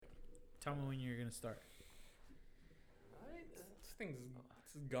Tell me when you're gonna start. All right. This thing's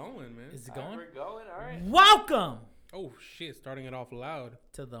going, man. Is it All right, going? we're going. All right. Welcome Oh shit! Starting it off loud.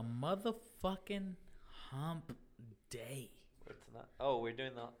 to the motherfucking hump day. What's not? Oh, we're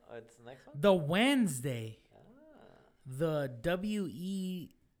doing the. It's the next one. The Wednesday. Ah. The W-E-D.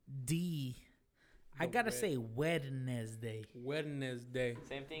 I The gotta wed- say Wednesday. Wednesday.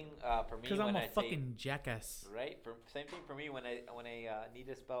 Same thing for me Because when I'm a I fucking jackass. say right. Same thing for me when I need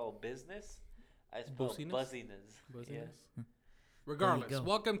to spell business. I spell Buzziness? buzziness. Buzziness? Yes. Regardless, go.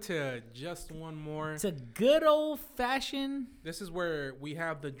 welcome to Just One More. It's a good old fashioned. This is where we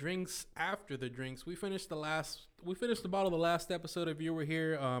have the drinks after the drinks. We finished the bottle the last episode. If you were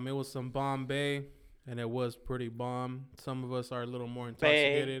here, it was some Bombay, and it was pretty bomb. Some of us are a little more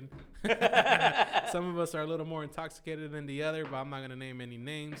intoxicated. Some of us are a little more intoxicated than the other, but I'm not gonna name any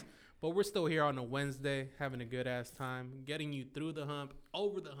names. But we're still here on a Wednesday, having a good ass time, getting you through the hump,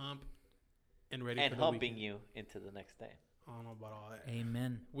 over the hump, and ready And for the humping weekend. you into the next day. I don't know about all that.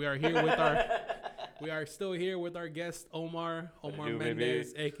 Amen. We are here with our. We are still here with our guest Omar do,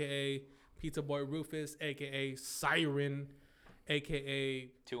 Mendez, aka Pizza Boy Rufus, aka Siren, aka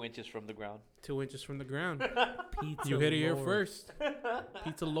 2 inches from the ground. 2 inches from the ground. Pizza You hit it here Lord. first.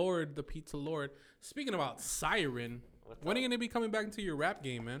 Pizza Lord, the Pizza Lord. Speaking about Siren, What's when are up? you gonna be coming back into your rap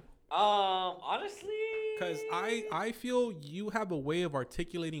game, man? Honestly. Because I feel you have a way of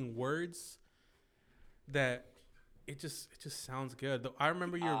articulating words that it just sounds good. I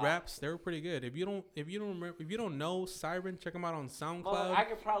remember your raps; they were pretty good. If you don't know Siren, check them out on SoundCloud. Well, I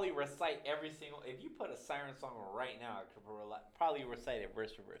could probably recite every single. If you put a Siren song right now, I could probably recite it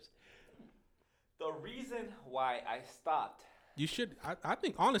verse for verse. The reason why I stopped, You should. I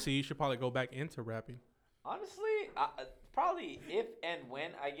think honestly, you should probably go back into rapping. honestly, probably if and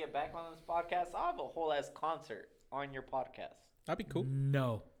when I get back on this podcast, I'll have a whole ass concert on your podcast. That'd be cool.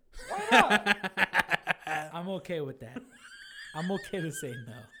 No. Why not? I'm okay with that. I'm okay to say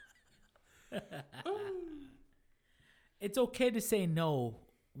no. It's okay to say no,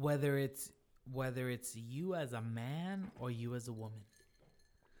 whether it's you as a man or you as a woman.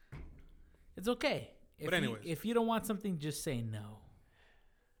 It's okay. But anyways. If you don't want something, just say no.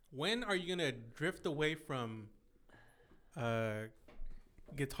 When are you gonna drift away from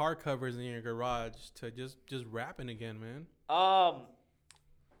guitar covers in your garage to just rapping again, man?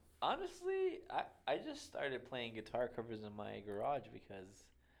 Honestly, I just started playing guitar covers in my garage because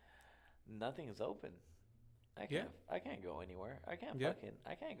nothing is open. I can't go anywhere. I can't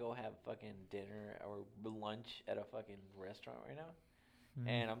go have fucking dinner or lunch at a fucking restaurant right now.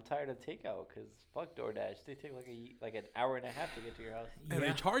 And I'm tired of takeout because fuck DoorDash. They take like an hour and a half to get to your house. And Yeah.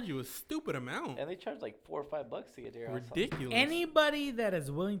 they charge you a stupid amount. And they charge like $4 or $5 to get to your house. Ridiculous. Anybody that is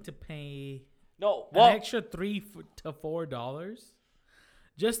willing to pay No, an well, extra $3 to $4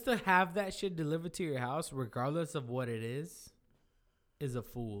 just to have that shit delivered to your house, regardless of what it is a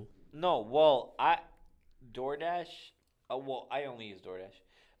fool. no, well, DoorDash. Well, I only use DoorDash,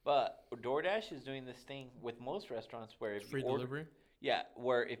 but DoorDash is doing this thing with most restaurants where if Free you order, delivery. yeah,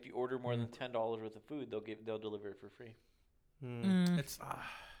 where if you order more than $10 worth of food, they'll deliver it for free. It's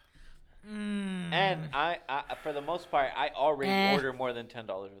And I for the most part, I already order more than $10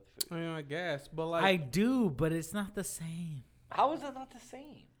 worth of food. I guess, but like I do, but it's not the same. How is that not the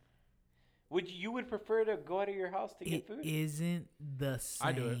same? You would prefer to go out of your house to get It food? isn't the same.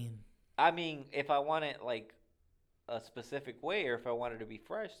 I do it. I mean, if I want it like a specific way, or if I want it to be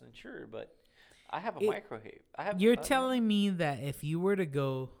fresh, then sure. But I have a microwave. You're telling me that if you were to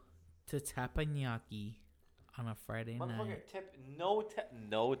go to Teppanyaki on a Friday night, no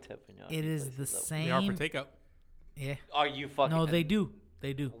teppanyaki. it is the places same. they are for takeout. Yeah. Are you fucking? No, they do.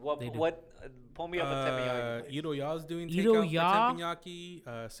 They do. What? They do. What? Pull me up a teppanyaki. place. Ito Ya's doing Ito takeout Ya for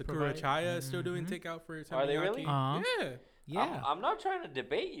teppanyaki. Sakura Chaya is still doing takeout for teppanyaki. Are they really? Yeah. Yeah. I'm not trying to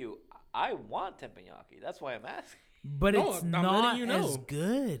debate you. I want teppanyaki. That's why I'm asking. But No, it's I'm not letting you know. as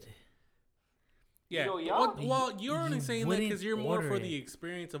good. Yeah. Ito Ya? Well, you're only You saying that because wouldn't you're more order for it. the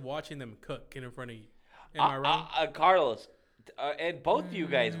experience of watching them cook in front of you. Am I wrong? Carlos, and both of you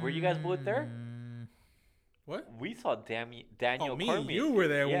guys, were you guys both there? What? We saw Daniel Oh, me Cormier. and you were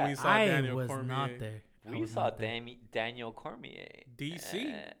there when we saw I Daniel was Cormier. not there. I We was saw not there. Daniel Cormier.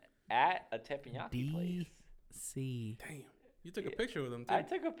 DC. At a teppanyaki place. DC. Damn. You took a picture with him, too. I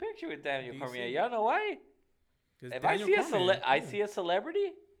took a picture with Daniel DC. Cormier. Y'all know why? It's If Daniel I see Cormier. I see a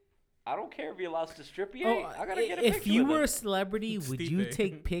celebrity, I don't care if he allows to strip you. Oh, I gotta get a picture if you with were him. a celebrity, would you Stipe.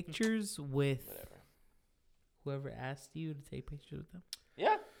 take pictures with Whatever. whoever asked you to take pictures with them?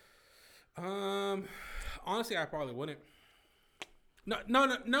 Yeah. Honestly, I probably wouldn't. No,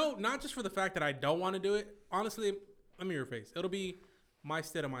 not just for the fact that I don't want to do it. Honestly, let me rephrase. It'll be my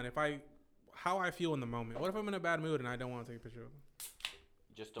state of mind. If I how I feel in the moment. What if I'm in a bad mood and I don't want to take a picture of them?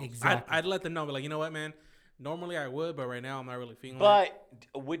 Just don't. Exactly. I'd let them know, but like, you know what, man? Normally I would, but right now I'm not really feeling it.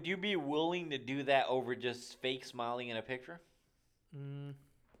 But would you be willing to do that over just fake smiling in a picture?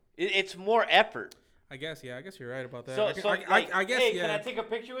 It's more effort. I guess, yeah. I guess you're right about that. I guess, hey, yeah. can I take a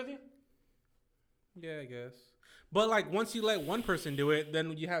picture with you? Yeah, I guess. But like, once you let one person do it,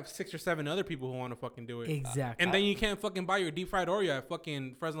 then you have 6 or 7 other people who want to fucking do it. Exactly. And then you can't fucking buy your deep fried Oreo at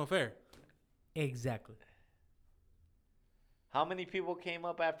fucking Fresno Fair. Exactly. How many people came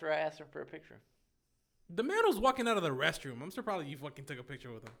up after I asked him for a picture? The man was walking out of the restroom. I'm surprised you fucking took a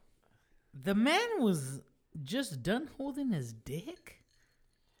picture with him. The man was just done holding his dick,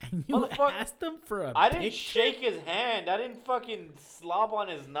 and you asked him for a picture? I didn't shake his hand. I didn't fucking slob on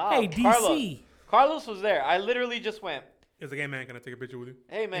his knob. Hey, DC. Carlos was there. I literally just went. He was like, hey, man, can I take a picture with you?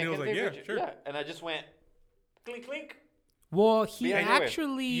 Hey, man, and he was like, yeah, sure. Yeah. And I just went, clink, clink. Well, he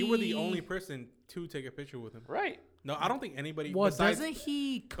actually... You were the only person to take a picture with him. Right. No, I don't think anybody... Well, doesn't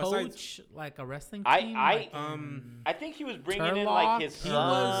he coach like a wrestling team? I think he was bringing in like his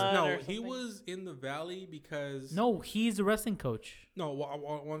son. He was in the Valley because... No, he's a wrestling coach. No,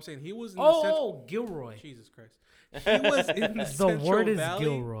 what I'm saying, he was in the Gilroy. Jesus Christ. He was in the Central word is Valley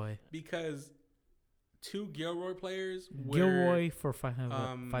Gilroy. Because 2 Gilroy players were... Gilroy for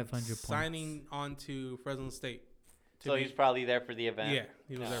 500 points. Signing on to Fresno State. So he's probably there for the event. Yeah,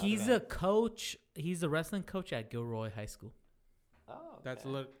 he was there. He's a coach. He's a wrestling coach at Gilroy High School. Oh,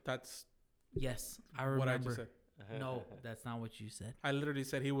 okay. That's yes, I remember. what I just said. No, that's not what you said. I literally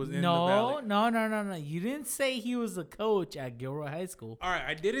said he was in the Valley. No. You didn't say he was a coach at Gilroy High School. All right,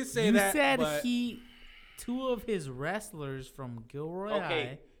 I didn't say you that. You said 2 of his wrestlers from Gilroy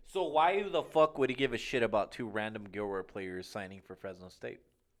High. So why the fuck would he give a shit about 2 random Gilroy players signing for Fresno State?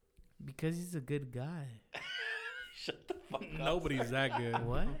 Because he's a good guy. Shut the fuck up. Nobody's that good.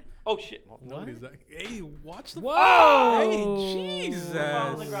 What? Oh, shit. Nobody's that good. Hey, watch the... Whoa! Hey, Jesus.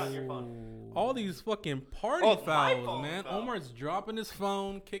 On the ground, your phone. All these fucking party fouls, man. Omar's dropping his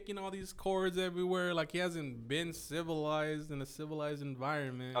phone, kicking all these cords everywhere like he hasn't been civilized in a civilized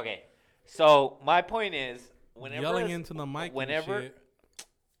environment. Okay. So, my point is... Yelling into the mic and shit.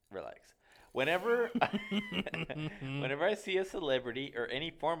 Relax. Whenever I see a celebrity or any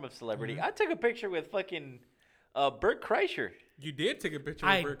form of celebrity, I took a picture with fucking Bert Kreischer. You did take a picture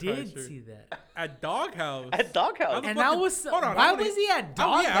with Bert Kreischer. I did see that. At Doghouse. At Doghouse. And that was... Why was he at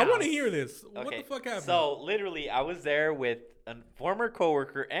Doghouse? Yeah, I want to hear this. Okay. What the fuck happened? So, literally, I was there with a former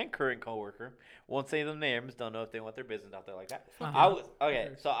coworker and current coworker. Won't say the names. Don't know if they want their business out there like that. Uh-huh. I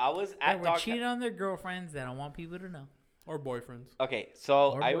was at Doghouse. Cheating on their girlfriends. They don't want people to know. Or boyfriends. Okay,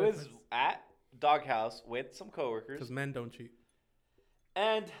 so I was at Doghouse with some coworkers. Because men don't cheat.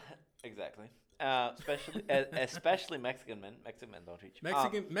 And exactly, especially Mexican men. Mexican men don't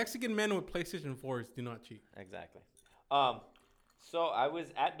cheat. Mexican men with PlayStation 4s do not cheat. Exactly. So I was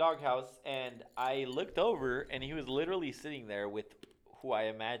at Doghouse and I looked over and he was literally sitting there with who I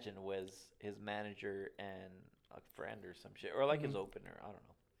imagine was his manager and a friend or some shit, or like his opener. I don't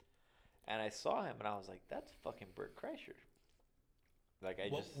know. And I saw him, and I was like, "That's fucking Bert Kreischer." Like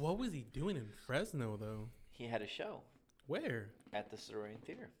What was he doing in Fresno though? He had a show. Where? At the Sororian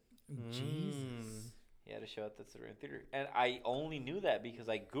Theater. Jesus. He had a show at the Sororian Theater, and I only knew that because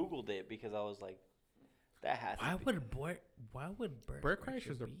I Googled it because I was like, "That has." Why would Bert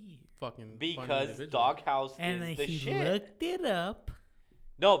Kreischer's be fucking? Because Doghouse and is the he shit. Looked it up.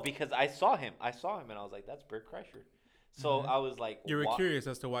 No, because I saw him, and I was like, "That's Bert Kreischer." So I was like, you were curious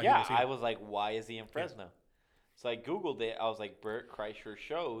as to why. Yeah, I was like, why is he in Fresno? Yeah. So I Googled it. I was like, Bert Kreischer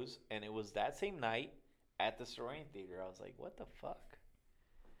shows, and it was that same night at the Sororian Theater. I was like, what the fuck?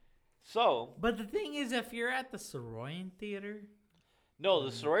 So. But the thing is, if you're at the Sororian Theater. No,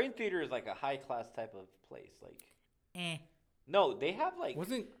 the Sororian Theater is like a high class type of place. Like. No, they have like.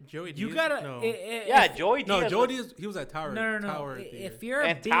 Wasn't Joey Diaz? You gotta. No. Joey Diaz. No, Joey Diaz. He was at Tower. No. Tower if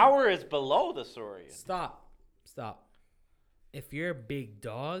you're Tower is below the Sororian. Stop. If you're a big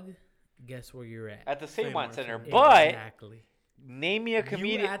dog, guess where you're at? At the St. Martin Center. But exactly. Name me a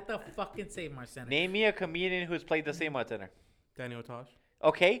comedian. You at the fucking St. Martin Center. Name me a comedian who's played the St. Martin Center. Daniel Tosh.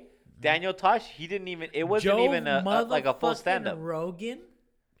 Okay, Daniel Tosh. He didn't even. It wasn't even like a full stand-up. Rogan.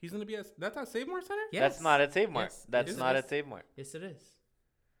 He's gonna be at. That's at Save Mart Center. Yes. That's not at Save Mart. Yes. That's not at Save Mart. Yes, it is.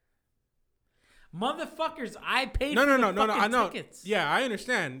 Motherfuckers, I paid no, for the fucking I know. tickets. Yeah, I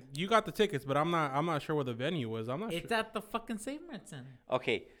understand. You got the tickets, but I'm not sure where the venue was. I'm not It's sure. at the fucking St. Martin Center.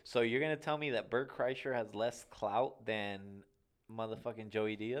 Okay, so you're going to tell me that Bert Kreischer has less clout than motherfucking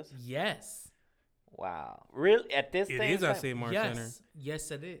Joey Diaz? Yes. Wow. Really? At this It is at St. Martin Center.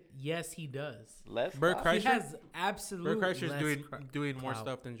 Yes, it is. Yes, he does. Less Bert clout? He Kreischer? has absolutely Bert Kreischer's doing more clout.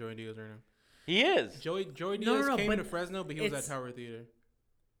 stuff than Joey Diaz right now. He is. Joey Diaz no, came but to Fresno, but he was at Tower Theater.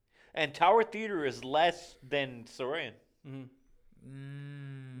 And Tower Theater is less than Soroyan.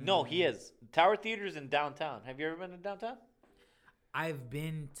 No, he is. Tower Theater is in downtown. Have you ever been to downtown? I've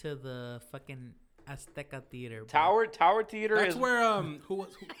been to the fucking Azteca Theater. Tower Theater That's is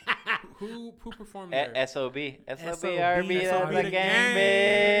who performed there? SOB. SOB, the gang,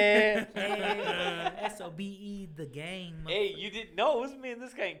 Hey, SOBE the gang. Hey, you didn't know it was me and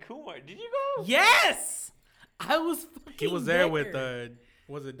this guy and Kumar. Did you go? Yes, I was fucking. He was there with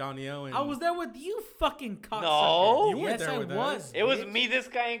was it Danielle? And I was there with you, fucking cocksucker. No, you weren't yes, there with us. It was me, this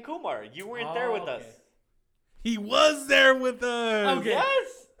guy, and Kumar. You weren't there with us. He was there with us. Okay. Yes.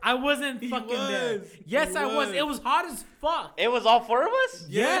 I wasn't fucking there. Yes, I was. It was hot as fuck. It was all four of us?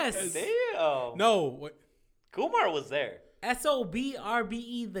 Yes. Damn. No. What? Kumar was there.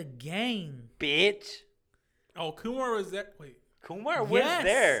 SOBRBE the gang. Bitch. Oh, Kumar was there. Wait. Kumar was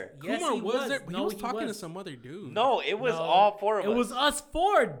there. Yes, Kumar he was there, but No, he was talking to some other dude. No, it was all four of us. It was us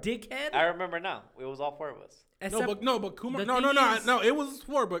four, dickhead. I remember now. It was all four of us. But Kumar. No. It was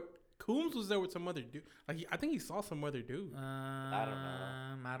four, but Coombs was there with some other dude. Like I think he saw some other dude. I don't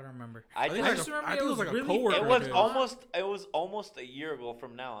know. I don't remember. I just remember it was like a really coworker. It was almost a year ago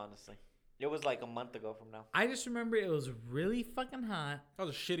from now, honestly. It was like a month ago from now. I just remember it was really fucking hot. That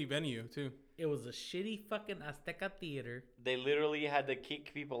was a shitty venue too. It was a shitty fucking Azteca Theater. They literally had to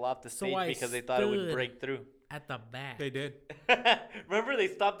kick people off the stage I because they thought it would break through. At the back. They did. Remember, they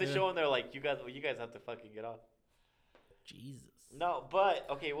stopped the show and they're like, "You guys have to fucking get off." Jesus. No, but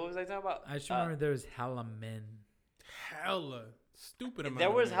okay, what was I talking about? I just remember there was hella men. Hella stupid amount.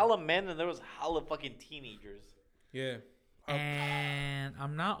 There was of hella men and there was hella fucking teenagers. Yeah. And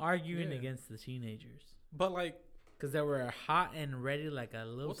I'm not arguing against the teenagers. But like, because they were hot and ready like a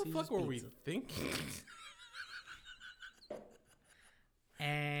little. What the Caesar's fuck were pizza. we thinking?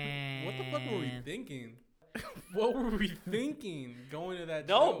 And what the fuck were we thinking? What were we thinking going to that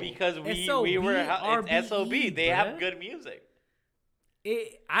No, show? because we were it's SOB. They have good music.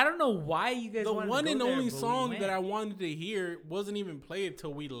 I don't know why you guys. The wanted one to and go only there, song that I wanted to hear wasn't even played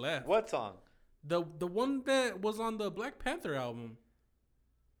till we left. What song? The one that was on the Black Panther album.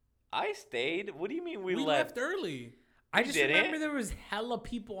 I stayed. What do you mean we left early? I just remember there was hella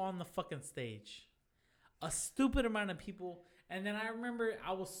people on the fucking stage. A stupid amount of people. And then I remember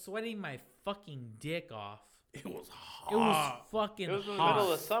I was sweating my fucking dick off. It was hot. It was fucking hot. It was in the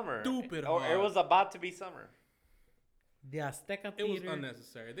middle of summer. Stupid Or hot. it was about to be summer. The Azteca Theater. It was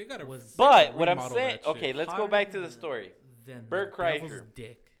unnecessary. They got to. But what I'm saying, okay, let's go back to the story. Bert Kreischer.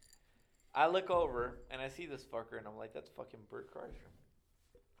 Dick. I look over and I see this fucker and I'm like, that's fucking Bert Kreischer.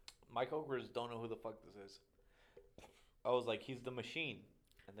 My coworkers don't know who the fuck this is. I was like, he's the machine.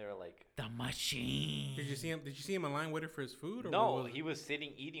 And they were like, the machine. Did you see him in line waiting for his food? Or no, he was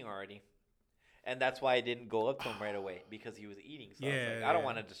sitting eating already. And that's why I didn't go up to him right away, because he was eating. So I was like, I don't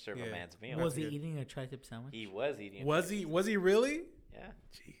want to disturb a man's meal. Was he eating a tri-tip sandwich? He was eating. Was he really? Yeah.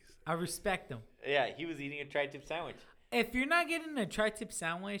 Jeez. I respect him. Yeah, he was eating a tri-tip sandwich. If you're not getting a tri-tip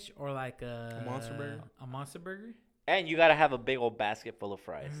sandwich or like a Monster Burger, and you gotta have a big old basket full of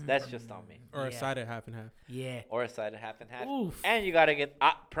fries. That's just on me. Or a side of half and half. Yeah. Or a side of half and half. Oof. And you gotta get.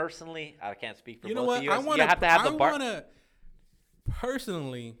 Personally, I can't speak for you know both what? of you. I You have to have the bar. I want to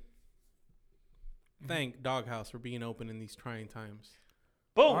personally thank Doghouse for being open in these trying times.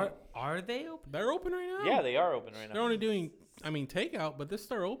 Boom. Are they open? They're open right now. Yeah, they are open right now. They're only doing, takeout, but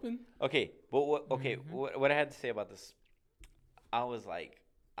they're open. Okay, but what I had to say about this, I was like,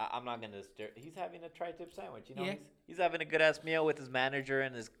 I'm not gonna disturb. He's having a tri-tip sandwich. You know, he's having a good ass meal with his manager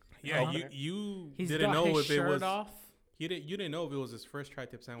and his. Yeah, you He's didn't got know his if it shirt was. off. You didn't know if it was his first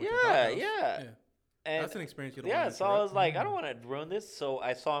tri-tip sandwich. Yeah. And that's an experience you don't. Yeah, want to so I was like, I don't want to ruin this. So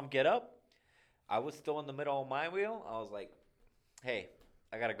I saw him get up. I was still in the middle of my wheel. I was like, hey,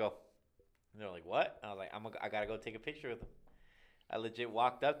 I gotta go. And they're like, what? And I was like, I gotta go take a picture with him. I legit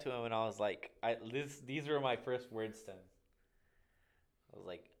walked up to him and I was like, these were my first words to him. I was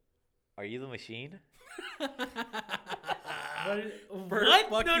like, are you the machine?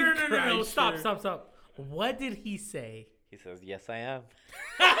 What? No. Stop. What did he say? He says, yes, I am.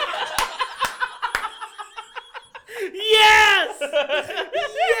 Yes!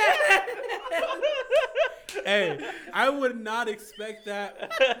 Yes! Hey, I would not expect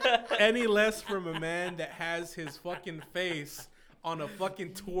that any less from a man that has his fucking face on a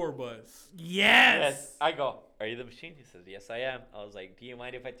fucking tour bus. Yes! I go, are you the machine? He says, yes, I am. I was like, do you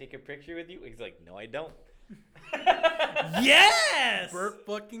mind if I take a picture with you? He's like, no, I don't. Yes! Bert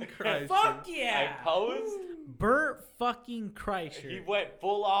fucking Kreischer. Fuck yeah! I posed. Bert fucking Kreischer. He went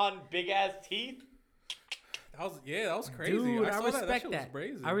full on big ass teeth. That was crazy. Dude, I saw respect shit that. was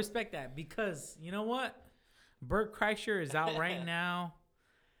crazy. I respect that because you know what? Bert Kreischer is out right now.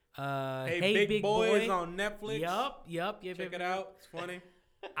 Hey, Big Boy is on Netflix. Yup. Check it out. It's funny.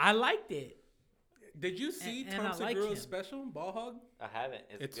 I liked it. Did you see And Tom I like Segura's him. special, Ball Hog? I haven't.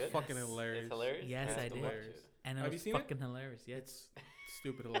 It's good? fucking hilarious. It's hilarious? Yes, I did. Hilarious. And it Have you was seen fucking hilarious. Yes. It's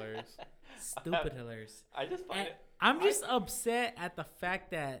stupid hilarious. Stupid hilarious. I just find it. I'm just upset at the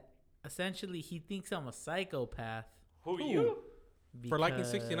fact that essentially he thinks I'm a psychopath. Who you? For liking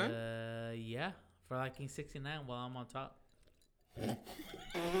 69? Yeah, for liking 69 while I'm on top.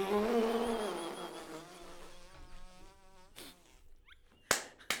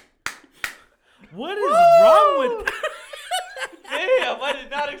 What is wrong with that? Damn, I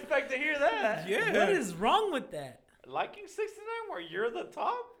did not expect to hear that. Yeah. What is wrong with that? Liking 69 where you're the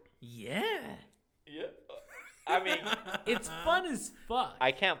top? Yeah. Yeah. I mean, It's fun as fuck.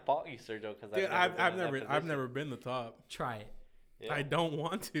 I can't fault you, Sergio, because Dude, I've never been the top. Try it. Yeah. I don't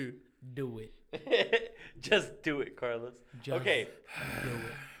want to. Do it. Just do it, Carlos. Just Okay. do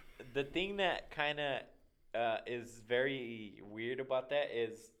it. The thing that kind of is very weird about that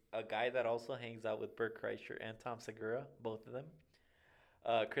is a guy that also hangs out with Bert Kreischer and Tom Segura, both of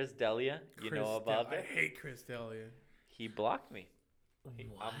them. Chris D'Elia, you know about I that? hate Chris D'Elia. He blocked me.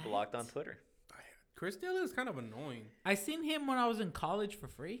 I'm blocked on What? Twitter. Chris D'Elia is kind of annoying. I seen him when I was in college for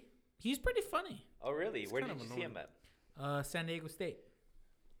free. He's pretty funny. Oh, really? It's Where kind did of you see him at? San Diego State.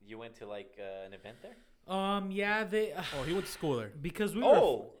 You went to like an event there? Yeah, they Oh, he went to school there. because we Oh,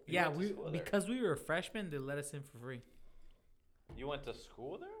 were you yeah went to we school there. because we were freshmen, they let us in for free. You went to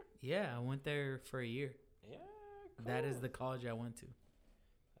school there? Yeah, I went there for a year. Yeah. That is cool. the college I went to,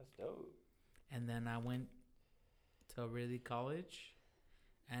 That's dope. and then I went to Ridley College,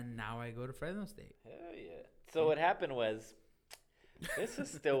 and now I go to Fresno State. Hell yeah. So what happened was, this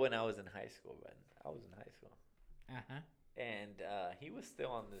is still when I was in high school, man. I was in high school. And he was still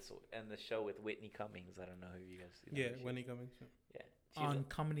on the show with Whitney Cummings. I don't know who you guys see. Yeah, when he coming. Yeah. She's On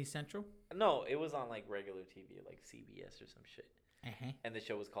Comedy Central. no, it was on like regular TV, like CBS or some shit. Uh-huh. And the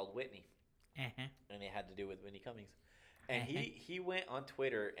show was called Whitney, Uh-huh. and it had to do with Whitney Cummings. And he went on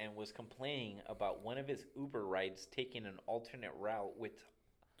Twitter and was complaining about one of his Uber rides taking an alternate route, which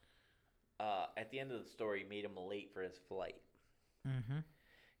at the end of the story made him late for his flight. Mm-hmm.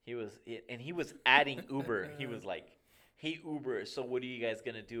 He was adding Uber. He was like, "Hey Uber, so what are you guys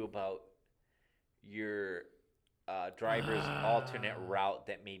gonna do about your driver's alternate route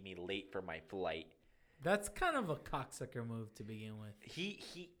that made me late for my flight?" That's kind of a cocksucker move to begin with.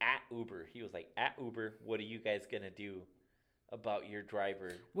 He at Uber. He was like, "At Uber, what are you guys gonna do about your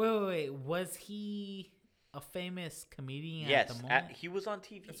driver?" Wait. Was he a famous comedian Yes, at the moment? he was on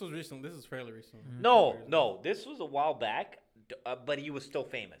TV. This was recent. This is fairly recent. No, this was a while back, but he was still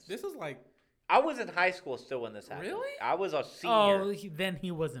famous. This is like I was in high school still when this happened. Really? I was a senior. Then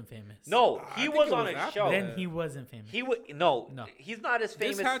he wasn't famous. No, I he think was it on was a after show. that. Then he wasn't famous. He would no, No. he's not as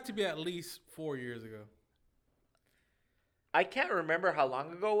famous. this had to be at least 4 years ago. I can't remember how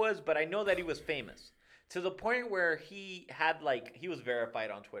long ago it was, but I know that he was famous to the point where he had he was verified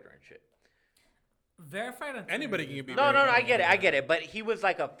on Twitter and shit. Verified on Anybody Twitter. can be No, verified. I get it, but he was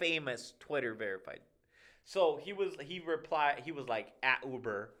like a famous Twitter verified. So he replied, he was like at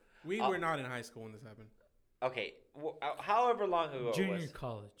Uber. We were not in high school when this happened. Okay, however long ago Junior it was.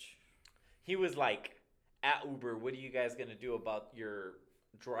 college. He was like, at Uber, what are you guys going to do about your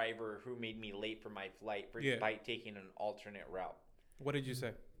driver who made me late for my flight by taking an alternate route? What did you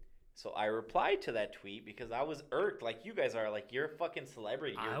say? So I replied to that tweet because I was irked like you guys are. Like, you're a fucking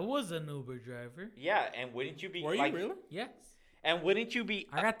celebrity. I was an Uber driver. Yeah, and wouldn't you be Were you really? Yes. And wouldn't you be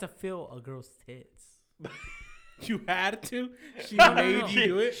I got to feel a girl's tits. You had to? She No, made you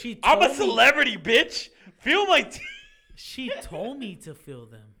do it? She I'm told a me- celebrity, bitch. Feel my She told me to feel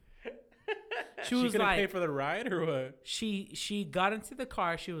them. She She was couldn't like, pay for the ride or what? she got into the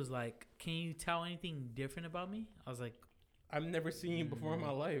car. She was like, "Can you tell anything different about me?" I was like, I've never seen you before in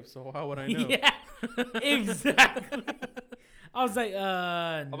my life, so how would I know? "Yeah, exactly." I was like,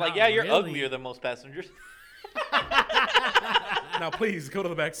 I'm like, yeah, you're uglier than most passengers. Now please go to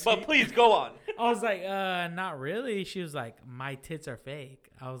the back seat. But please go on. I was like, not really. She was like, my tits are fake.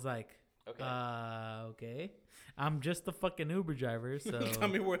 I was like, Okay. okay. I'm just a fucking Uber driver, so. Tell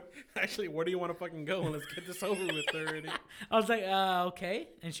me where do you want to fucking go? And let's get this over with already. I was like, okay.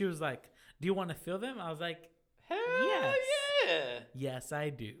 And she was like, do you want to feel them? I was like, Hell Yes. yeah. yes, I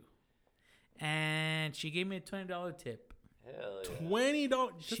do. And she gave me a $20 tip. Hell yeah.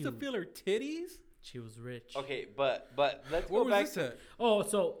 $20 just to Shoot. feel her titties? She was rich. Okay, but let's Where go was back this to at? Oh,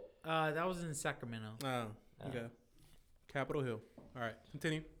 so that was in Sacramento. Oh, okay. Capitol Hill. All right,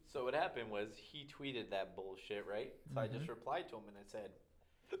 continue. So what happened was he tweeted that bullshit, right? So I just replied to him and I said,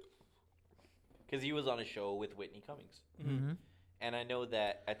 because he was on a show with Whitney Cummings. Mm-hmm. And I know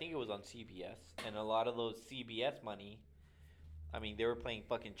that, I think it was on CBS, and a lot of those CBS money, I mean, they were paying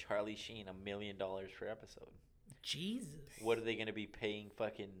fucking Charlie Sheen $1 million per episode. Jesus. What are they going to be paying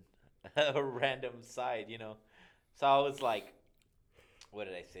fucking a random side, you know? So I was like, what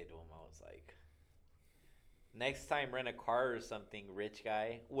did I say to him? I was like, next time rent a car or something, rich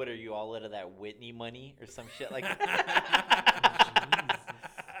guy. What are you, all out of that Whitney money or some shit like that?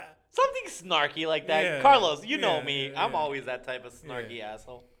 Something snarky like that. Yeah. Carlos, you know me. Yeah. I'm always that type of snarky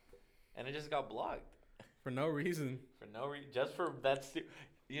asshole. And I just got blocked. For no reason. For no reason. Just for that.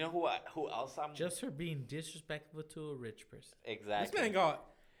 You know who else I'm... Just for being disrespectful to a rich person. Exactly. This man got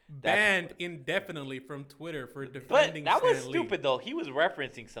banned indefinitely from Twitter for But defending that was Stan Lee. stupid, though. He was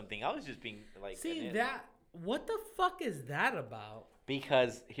referencing something. I was just being like... See, that... What the fuck is that about?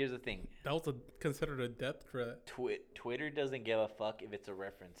 Because here's the thing. That was considered a death threat. Twitter doesn't give a fuck if it's a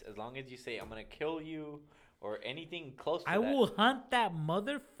reference. As long as you say, I'm going to kill you or anything close to that. I will hunt that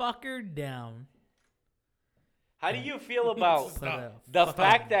motherfucker down. How do you feel about Stop. the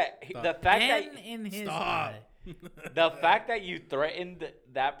fact In his Stop. eye. the fact that you threatened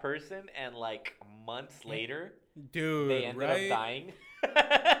that person and like months later Dude, they ended right? up dying?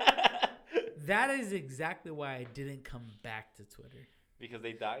 That is exactly why I didn't come back to Twitter. Because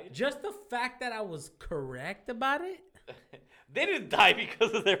they died? Just the fact that I was correct about it. They didn't die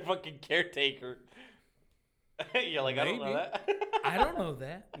because of their fucking caretaker. You're like, I don't know Maybe. that. I don't know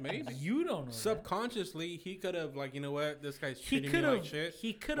that. Maybe. You don't know Subconsciously, he could have, like, you know what? This guy's that. He treating me could like have. shit.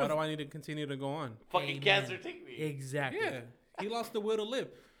 He could Why have. do I need to continue to go on? Fucking Amen. cancer, take me. Exactly. Yeah. He lost the will to live.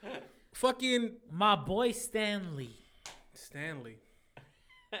 Fucking My boy Stanley. Stanley.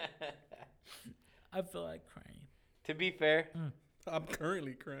 I feel like crying. To be fair, I'm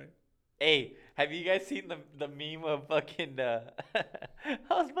currently crying. hey, have you guys seen the meme of fucking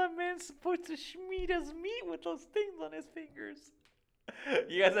how's my man supposed to schmeat his meat with those things on his fingers?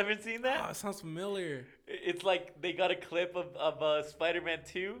 You guys haven't seen that? Oh, it sounds familiar. It's like they got a clip of Spider-Man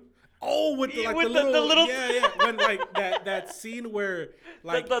 2. Oh, with the, like, With the the little, little- yeah, when like that scene where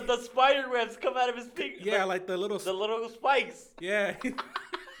like the spider webs come out of his fingers. yeah, like the little the little spikes. yeah.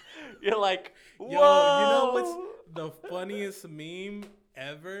 You're like, whoa. Yo, you know what's the funniest meme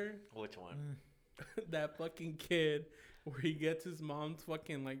ever? Which one? That fucking kid where he gets his mom's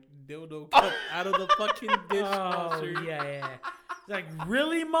fucking like dildo cup out of the fucking Oh dishwasher. yeah. It's like,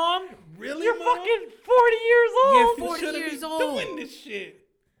 really, mom? Really? You're Mom? fucking 40 years old. Yeah, You 40 shouldn't years be old. doing this shit.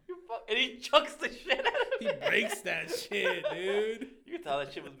 And he chucks the shit out of He it. breaks that shit, dude. You can tell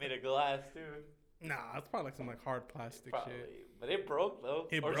that shit was made of glass, too. Nah, it's probably like some like hard plastic Probably. shit. But it broke, though.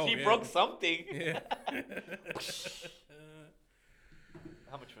 It or broke, she yeah. broke something. Yeah.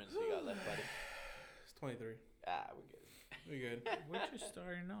 How much minutes we got left, buddy? It's 23. Ah, we're good. We good. We're just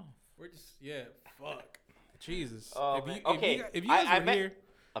starting off. We're just fuck. Jesus. Oh, if man. you, Okay, if you guys I were meant- here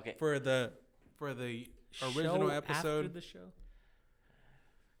Okay. for the original Show episode, after the show.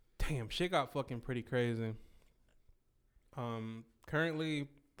 damn, shit got fucking pretty crazy. Currently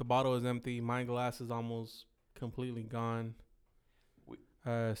the bottle is empty. My glass is almost completely gone.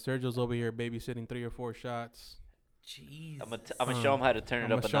 Sergio's over here babysitting 3 or 4 shots. Jeez. I'm gonna show him how to turn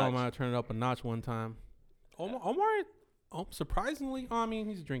it up a show him notch. how to turn it up a notch one time. Omar, surprisingly, I mean,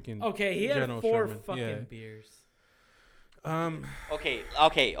 he's drinking. Okay, he had General 4 Sherman, fucking yeah. beers.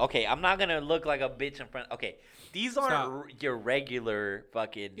 Okay. I'm not gonna look like a bitch in front. Okay, these aren't Stop. your regular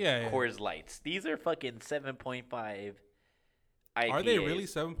fucking Yeah. Coors Lights. These are fucking 7.5. IPAs. Are they really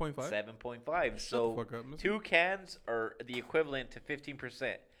 7.5? 7.5. the So fuck up, mister. 2 cans are the equivalent to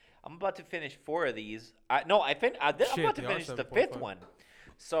 15%. I'm about to finish 4 of these. I'm about to Shit, they are finish the 7.5. 5th one.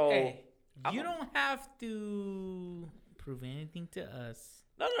 So Hey, I'm you a- don't have to prove anything to us.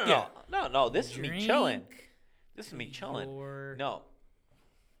 no. This is me chilling. Drink This is me chilling. your- No.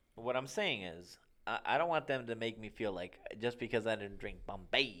 What I'm saying is, I don't want them to make me feel like just because I didn't drink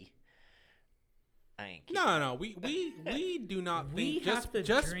Bombay, I ain't keeping No. We do not We think have to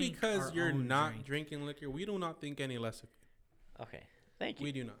just drink because our you're own not drink. drinking liquor, we do not think any less of you. Okay. Thank you.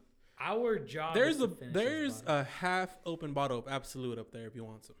 We do not. Our job. There's is a to finish this there's bottle. a half open bottle of Absolute up there if you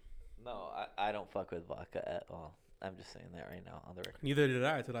want some. No, I don't fuck with vodka at all. I'm just saying that right now on the record. Neither did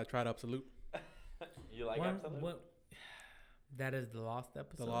I until I tried Absolute. You like Absolute? That is the lost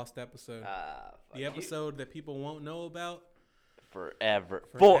episode. The lost episode. Fuck The you. episode that people won't know about. Forever.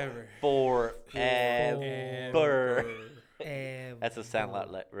 Forever. Forever. Ever. That's a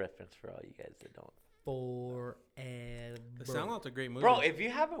Sandlot reference for all you guys that don't. Forever. The Sandlot's a great movie. Bro, if you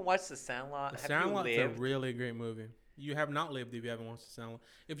haven't watched The Sandlot, The have Sandlot's you a lived? really great movie. You have not lived if you haven't watched the sound.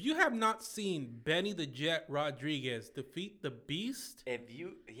 If you have not seen Benny the Jet Rodriguez defeat the Beast,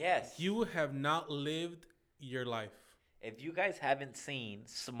 you have not lived your life. If you guys haven't seen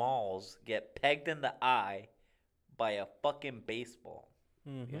Smalls get pegged in the eye by a fucking baseball,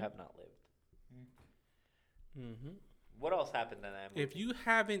 you have not lived. What else happened in that movie? If you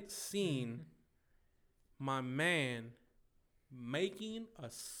haven't seen my man making a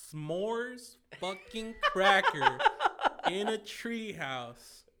s'mores fucking cracker in a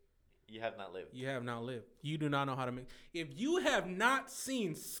treehouse, you have not lived. You have not lived. You do not know how to make. If you have not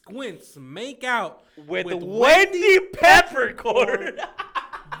seen Squints make out with Wendy Peppercorn,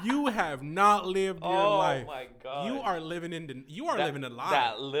 you have not lived your life. Oh my god! You are living living a lie.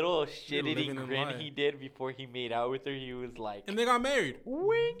 That little shit-eating grin he did before he made out with her, he was like, and they got married.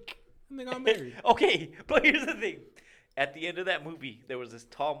 Wink. And they got married. Okay, but here's the thing. At the end of that movie, there was this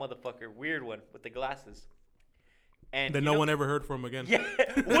tall motherfucker, weird one with the glasses. And then no one ever heard from him again. Yeah,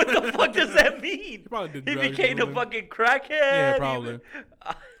 what the fuck does that mean? He probably did He drugs became a fucking crackhead. Yeah, probably.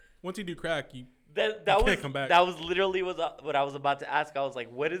 Once you do crack, you can't come back. That was literally what I was about to ask. I was like,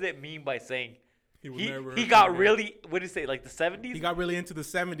 what does it mean by saying he got really, what did he say, like the 70s? He got really into the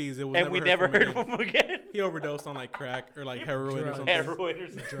 70s. It was and we never heard from him again. He overdosed on like crack or like heroin or something. Heroin or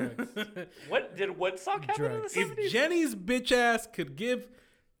something. Drugs. What did Woodstock happen in the 70s? If Jenny's bitch ass could give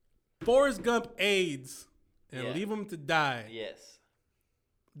Forrest Gump AIDS and leave him to die, yes,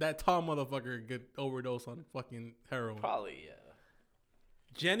 that tall motherfucker could overdose on fucking heroin. Probably, yeah.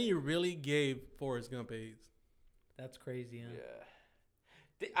 Jenny really gave Forrest Gump AIDS. That's crazy, huh? Yeah.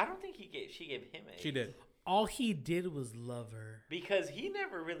 I don't think she gave him AIDS. She did. All he did was love her. Because he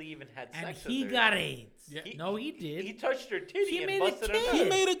never really even had sex with her. And he got AIDS. Yeah. No, he did. He touched her titty and busted her He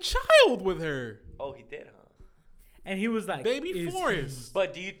made a child with her. Oh, he did, huh? And he was like, "Baby Forrest."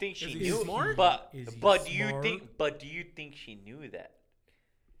 But do you think she knew? Smart? But do you think she knew that?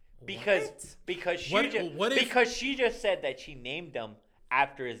 Because she just said that she named him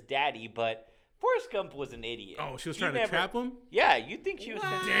after his daddy, but Forrest Gump was an idiot. Oh, she was trying to trap him? Yeah, you think she was?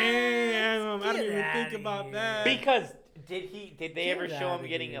 Damn, I didn't even think about that. Because did they ever show him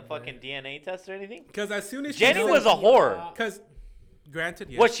getting a fucking DNA test or anything? Because as soon as Jenny was a whore. Because granted,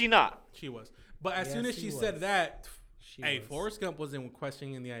 yes, was she not? She was. But as soon as she said that, Forrest Gump wasn't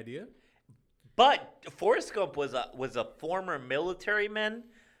questioning the idea. But Forrest Gump was a former military man.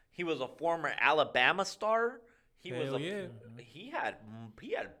 He was a former Alabama star. He had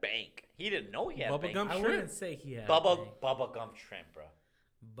bank. He didn't know he had Bubba bank. Gump I shrimp. wouldn't say he had Bubba Gump shrimp, bro.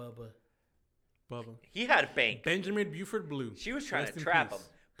 Bubba. He had bank. Benjamin Buford Blue. She was trying Rest to in trap peace. him.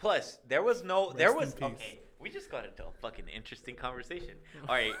 Plus, okay. We just got into a fucking interesting conversation.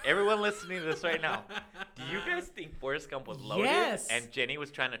 All right, everyone listening to this right now, do you guys think Forrest Gump was loaded and Jenny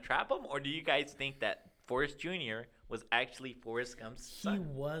was trying to trap him? Or do you guys think that Forrest Jr. was actually Forrest Gump's son? He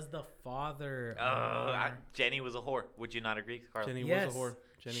was the father. Jenny was a whore. Would you not agree, Carl? Jenny was a whore.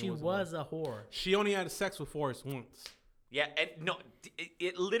 She was a whore. She only had sex with Forrest once. Yeah, and no,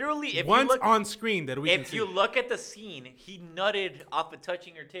 it literally, if once you look, on screen that we can see. If you look at the scene, he nutted off of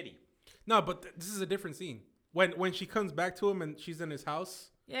touching her titty. No, but this is a different scene. When she comes back to him and she's in his house.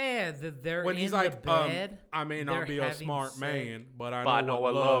 Yeah, they're when he's in like, the bed. I may not be a smart man, but I know,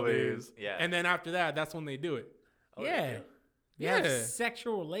 what love is. Yeah. And then after that, that's when they do it. Oh, yeah. Yeah.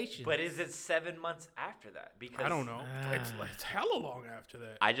 Sexual relations. But is it 7 months after that? Because I don't know. It's hella long after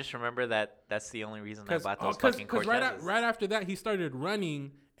that. I just remember that's the only reason I bought those fucking Cortezes. Because right after that, he started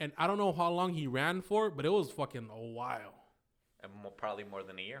running, and I don't know how long he ran for, but it was fucking a while. And probably more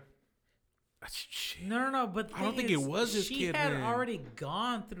than a year. Shit. No. But I don't think it was his kid. She had already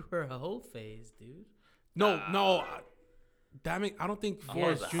gone through her whole phase, dude. No. Damn it! I don't think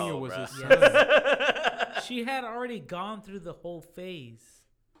Forrest Jr. was his son. Yes. She had already gone through the whole phase.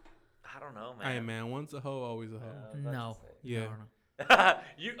 I don't know, man. Hey, man, once a hoe, always a hoe. No. Yeah. No.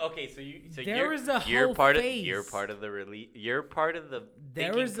 You're part of the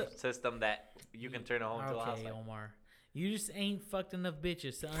thinking system that you can turn a home to a house. Okay, Omar. You just ain't fucked enough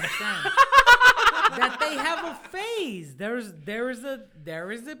bitches to understand that they have a phase. There is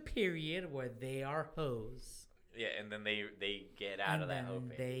a period where they are hoes. Yeah, and then they get out of that hoe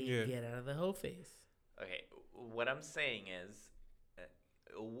phase. They get out of the hoe phase. Okay, what I'm saying is,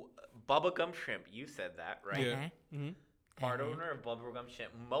 Bubblegum Shrimp. You said that, right? Yeah. Mm-hmm. Part owner of Bubblegum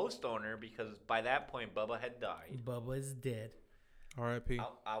Shrimp, most owner because by that point Bubba had died. Bubba is dead. R.I.P.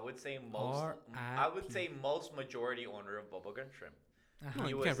 I would say most majority owner of Bubblegum Shrimp.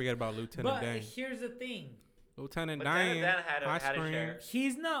 You can't forget about Lieutenant Dan. But here's the thing. Lieutenant Dan had a share.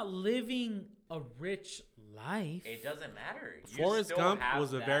 He's not living a rich life. It doesn't matter. Forrest Gump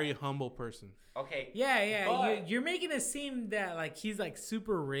was a very humble person. Okay. Yeah. But You're making it seem that like he's like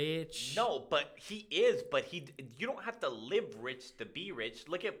super rich. no, but he is. But you don't have to live rich to be rich.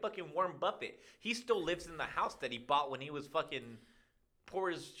 Look at fucking Warren Buffett. He still lives in the house that he bought when he was fucking poor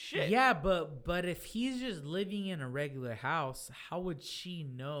as shit. Yeah, but if he's just living in a regular house, how would she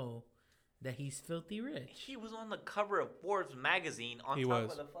know that he's filthy rich? He was on the cover of Forbes magazine on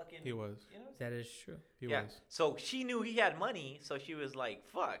top of the fucking. He was. You know? That is true. He was. So she knew he had money, so she was like,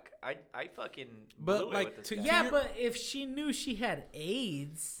 "Fuck, I fucking." But, blew it like, with this to- guy. Yeah, but if she knew she had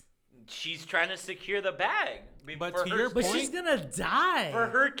AIDS, she's trying to secure the bag. But for to her, your but point- she's gonna die. for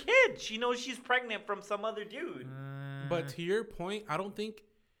her kid, she knows she's pregnant from some other dude. But to your point, I don't think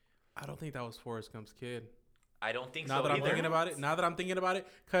that was Forrest Gump's kid. I don't think Now so that I'm either. thinking about it,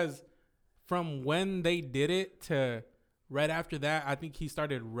 because from when they did it to right after that, I think he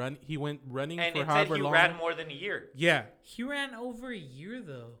started he went running And for it however said he long. ran more than a year. Yeah, he ran over a year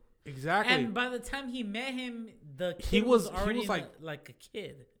though. exactly. And by the time he met him, the kid He was- already he was like a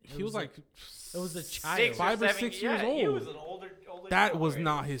kid. he was like it was a child. 6 or 5 or 7 6 yeah, years old. He was an older That child was already.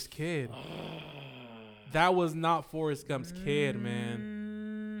 not his kid. That was not Forrest Gump's kid,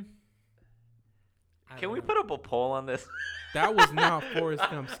 man. Can we put up a poll on this? That was not Forrest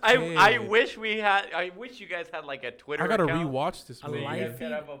Gump's kid. I wish you guys had like a Twitter I gotta account. rewatch this a movie. life?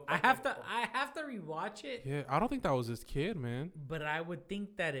 could have a I fucking have to rewatch it. Yeah, I don't think that was his kid, man. But I would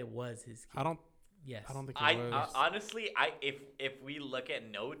think that it was his kid. I don't Yes. think it I was. honestly, if we look at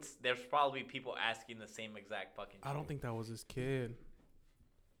notes, there's probably people asking the same exact fucking. I don't think that was his kid.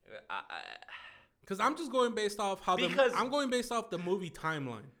 I, Because I'm just going based off Because- I'm going based off the movie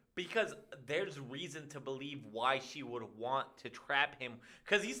timeline. because there's reason to believe why she would want to trap him.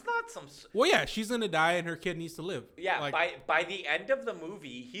 Because he's not some. Well, yeah, she's gonna die and her kid needs to live. Yeah, Like, by the end of the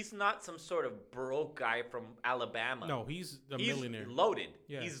movie, he's not some sort of broke guy from Alabama. no, he's a he's millionaire. loaded.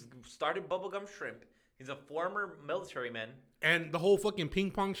 Yeah. He's started Bubblegum Shrimp. He's a former military man. And the whole fucking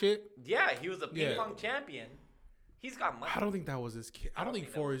ping pong shit. Yeah, he was a ping Yeah. pong champion. He's got money. I don't think that was his kid. I don't think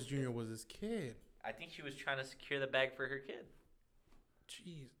think that was Forrest Jr. was his kid. I think she was trying to secure the bag for her kid.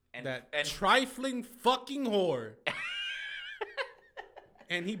 Jeez, And- that and- trifling fucking whore.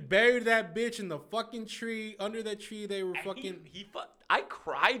 And he buried that bitch in the fucking tree. Under that tree, they were And fucking. I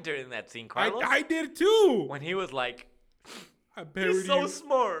cried during that scene, Carlos. I did too. when he was like, I buried "He's so you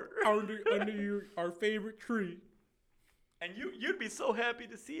smart," under our favorite tree. and you'd be so happy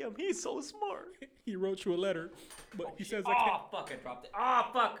to see him. He's so smart. He wrote you a letter, but he says I "Oh can't. fuck, I dropped it. Oh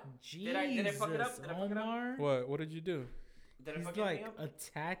fuck." Jesus, Did I fuck it up? Did I fuck it up? Omar. What did you do? Did I He's fuck like anything up?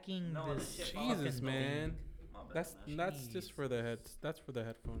 attacking No, this. shit, Jesus, fucking man. thing. My bad, man. That's just for the heads. That's for the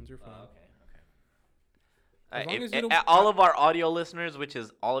headphones. You're fine. Okay. As long as you don't- All of our audio listeners, which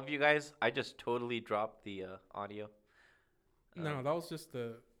is all of you guys, I just totally dropped the audio. No, that was just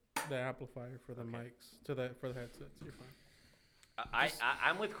the amplifier for the mics for the headsets. You're fine.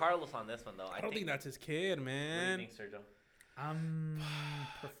 I'm with Carlos on this one though. I don't think that's his kid, What man. do you think, Sergio? I'm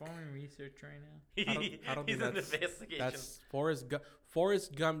performing research right now. I don't He's think in that's investigation. that's Forrest Gump.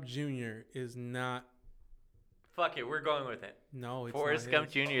 Forrest Gump Jr. is not. Fuck it, we're going with it. No, it's Forrest not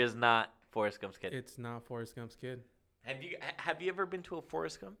Gump his. Jr. is not Forrest Gump's kid. It's not Forrest Gump's kid. Have you ever been to a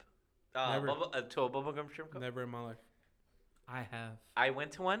Forrest Gump? Never. To a bubblegum shrimp cup? Never in my life. I have. I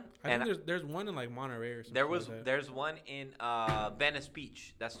went to one, I and think there's one in like Monterey or something. there's one in Venice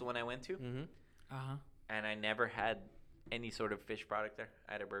Beach. That's the one I went to, Mm-hmm. Uh-huh. and I never had any sort of fish product there.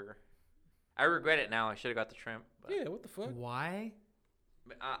 I had a burger. I regret it now. I should have got the shrimp. But, Yeah. What the fuck? Why?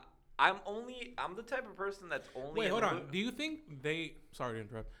 I'm the type of person that's only. Wait, in hold the on. mood- Do you think they? Sorry to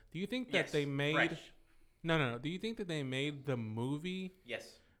interrupt. Do you think Yes, that they made? fresh. No. Do you think that they made the movie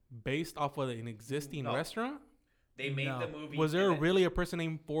Yes, based off of an existing No. restaurant? they made No. the movie. Was there and then really a person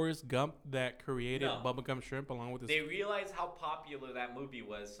named Forrest Gump that created No. Bubblegum Shrimp along with his? They realized how popular that movie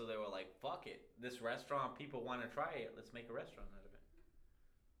was, so they were like, "Fuck it, this restaurant, people want to try it. Let's make a restaurant out of it."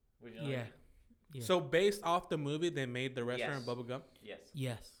 Would you know? Yeah. Yeah. So based off the movie, they made the restaurant Yes. Bubblegum. Yes.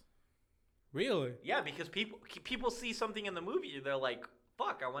 Yes. Really? Yeah, because people see something in the movie, they're like,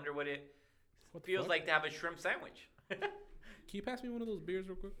 "Fuck, I wonder what it What the feels fuck? like to have a shrimp sandwich." Can you pass me one of those beers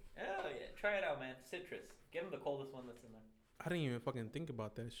real quick? Oh yeah, try it out, man. Citrus. Get him the coldest one that's in there. I didn't even fucking think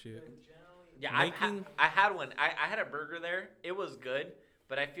about that shit. Yeah, Making- I had one. I had a burger there. It was good,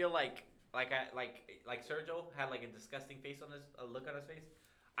 but I feel like Sergio had like a disgusting face on his look on his face.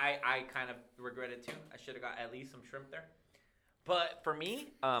 I kind of regret it too. I should have got at least some shrimp there. But for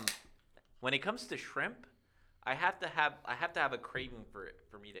me, when it comes to shrimp, I have to have a craving for it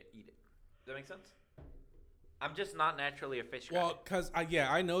for me to eat it. Does that make sense? I'm just not naturally a fish guy. Well, cause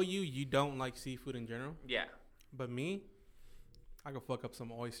I know you don't like seafood in general. Yeah. But me, I can fuck up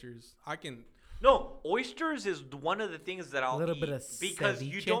some oysters. I can. No, oysters is one of the things that I'll little eat bit of because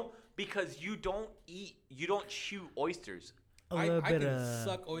ceviche? you don't chew oysters. I bit can of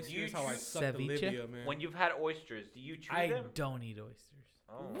suck oysters how I suck the ceviche? Libya, man. When you've had oysters, do you chew I them? don't eat oysters.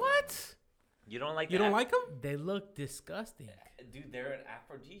 Oh. What? You don't like? You don't like them? They look disgusting. Dude, they're an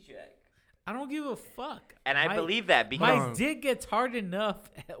aphrodisiac. I don't give a fuck. And I believe that because my dick gets hard enough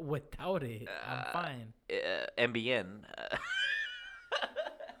without it. I'm fine. MBN.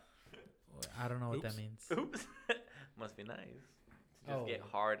 I don't know what that means. Oops. Must be nice. To just get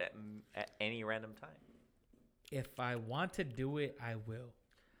hard at any random time. If I want to do it, I will.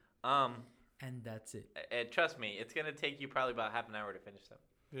 And that's it. Trust me, it's gonna take you probably about half an hour to finish them.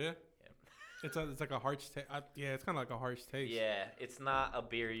 Yeah. It's like a harsh taste. It's kind of like a harsh taste. Yeah, it's not a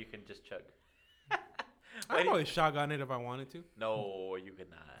beer you can just chug. I'd probably shotgun it if I wanted to. No, you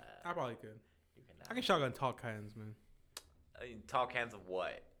cannot. I probably could. You cannot. I can shotgun tall cans, man. Tall cans of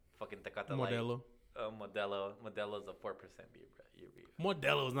what? Fucking Tecate Modelo. Light. Modelo's a 4% beer, bro.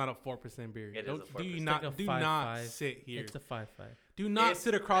 Modelo is not a 4% beer. It is a 4%. Do you It's not like a do 5.5. not sit here. It's a 5.5. Do not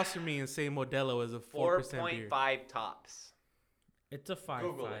sit across from me and say Modelo is a 4% beer. 4.5 tops. It's a 5.5.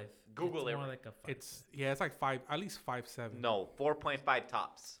 Google it. Google it's it. More like a 5. It's like at least 5.7. No, 4.5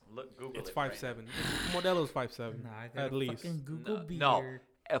 tops. Look, Google It's it. 5.7. Modelo's 5.7. Nah, I gotta at least. fucking Google beer. No,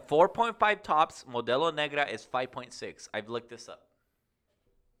 at 4.5 tops. Modelo Negra is 5.6. I've looked this up.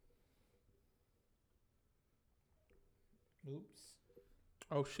 Oops.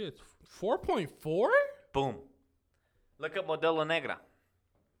 Oh shit, 4.4. Boom. Look up Modelo Negra.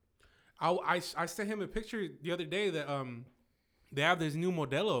 I sent him a picture the other day that they have this new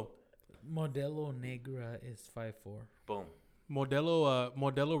Modelo. Modelo Negra is 5.4. Boom.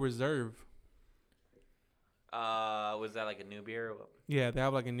 Modelo Reserve. Was that like a new beer? Or what? Yeah, they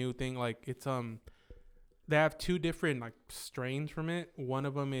have like a new thing. Like it's they have two different like strains from it. One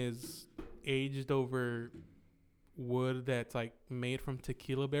of them is aged over wood that's like made from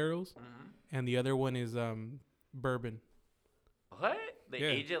tequila barrels, and the other one is bourbon. What? They Yeah.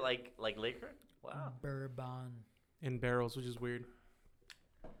 age it like liquor? Wow. Bourbon. In barrels, which is weird.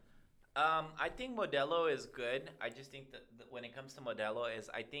 I think Modelo is good. I just think that when it comes to Modelo,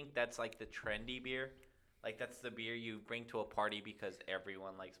 I think that's like the trendy beer. Like that's the beer you bring to a party because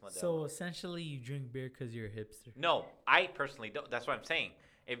everyone likes Modelo. So essentially, you drink beer because you're a hipster. No, I personally don't. That's what I'm saying.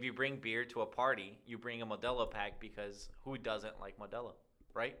 If you bring beer to a party, you bring a Modelo pack because who doesn't like Modelo,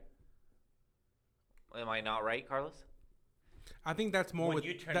 right? Am I not right, Carlos? I think that's more Would with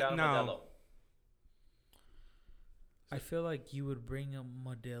you turn that, down no. Modelo? I feel like you would bring a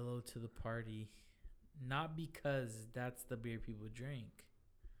Modelo to the party, not because that's the beer people drink,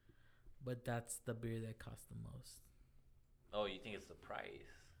 but that's the beer that costs the most. Oh, you think it's the price?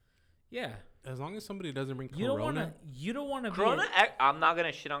 Yeah. As long as somebody doesn't bring You Corona, don't want to. Corona. I'm not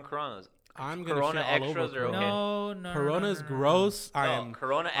gonna shit on Coronas. I'm gonna Corona shit all extras over are okay. Corona. No. Corona's gross. No,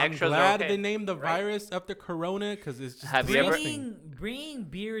 Corona I'm extras are glad okay. they named the Right. virus after Corona because it's just Have you ever- disgusting. Bringing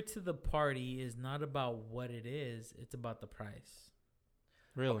beer to the party is not about what it is; it's about the price.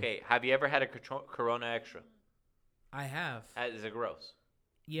 Really? Okay, have you ever had a Corona extra? I have. Is it gross?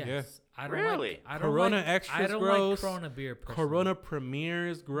 Yes. Yeah. I don't Really? Like, I don't Corona like, Extra's I don't gross. like Corona beer. Personally. Corona Premier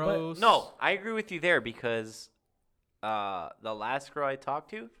is gross. No, I agree with you there because the last girl I talked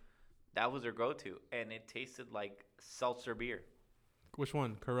to, that was her go-to, and it tasted like seltzer beer. Which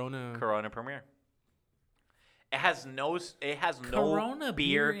one? Corona. Corona Premier. It has no Corona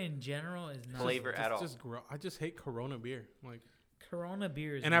beer beer. in general is not flavor at all. Just I just hate Corona beer. Like, Corona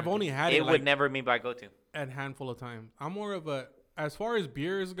beer is. and not I've only good. had It it would like never be my go-to. a handful of times. I'm more of a, as far as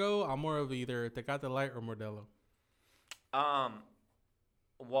beers go, I'm more of either Tecate Light or Modelo.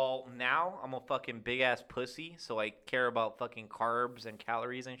 Well, now I'm a fucking big ass pussy, so I care about fucking carbs and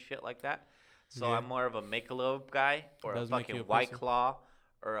calories and shit like that. So Yeah. I'm more of a Michelob guy or a Does make you fucking a White pussy. Claw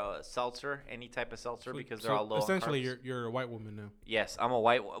or a seltzer, any type of seltzer because they're So all low essentially, on carbs. you're a white woman now. Yes, I'm a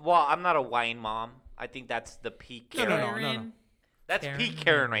white. Well, I'm not a wine mom. I think that's the peak No, Karen. no. That's Karen peak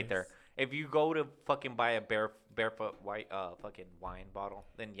Karen right there. Mendez. If you go to fucking buy a barefoot white fucking wine bottle,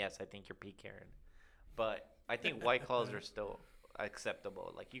 then yes, I think you're peak Karen. But I think White Claws are still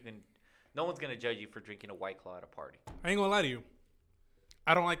acceptable. Like you can, no one's gonna judge you for drinking a White Claw at a party. I ain't gonna lie to you.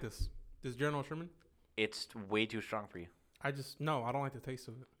 I don't like this. This General Sherman. It's way too strong for you. I don't like the taste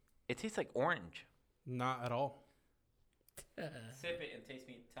of it. It tastes like orange. Not at all. Sip it and taste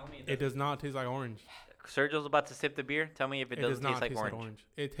me. Tell me It does not taste like orange. Sergio's about to sip the beer. Tell me if it does doesn't not taste like orange.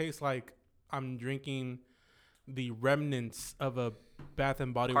 It tastes like I'm drinking the remnants of a Bath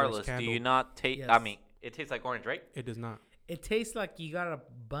and Body Works Carlos, candle. do you not taste? Yes. I mean, It tastes like orange, right? It does not. It tastes like you got a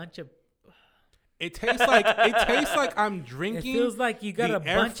bunch of. It tastes like I'm It drinking. feels like you got the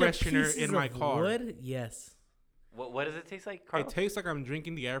a air bunch of freshener pieces in my of car. wood. Yes. What does it taste like, Carl? It tastes like I'm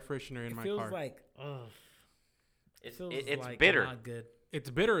drinking the air freshener in my feels car. like, ugh. It's like bitter. Not good. It's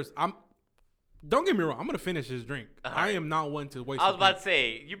bitter. Don't get me wrong. I'm gonna finish this drink. I am not one to waste. I was about to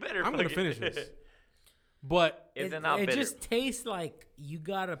say you better. I'm gonna finish this. But is it not bitter? It just tastes like you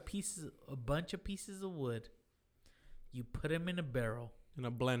got a bunch of pieces of wood. You put them in a barrel. In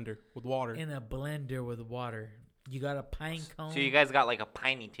a blender with water. You got a pine cone. So you guys got like a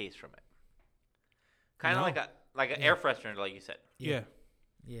piney taste from it. Kind of like an air freshener, like you said. Yeah.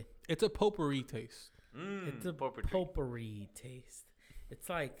 Yeah. It's a potpourri taste. It's a potpourri taste. It's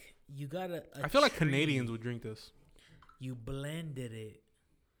like you got a I feel like tree. Canadians would drink this. You blended it.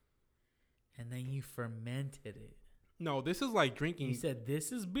 And then you fermented it. No, this is like drinking. You said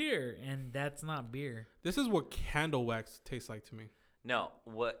this is beer, and that's not beer. This is what candle wax tastes like to me. No,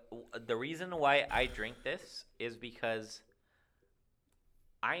 the reason why I drink this is because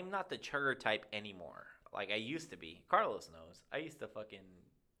I'm not the chugger type anymore. Like I used to be. Carlos knows. I used to fucking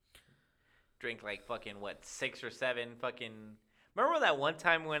drink like fucking 6 or 7 fucking. Remember that one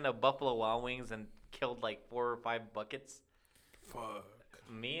time we went to Buffalo Wild Wings and killed like 4 or 5 buckets? Fuck.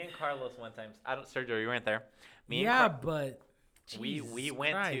 Me and Carlos one time. I don't, Sergio, you weren't there. But we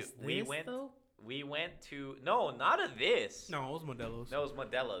went Christ, we went to not of this. No, it was Modelo's. No, it was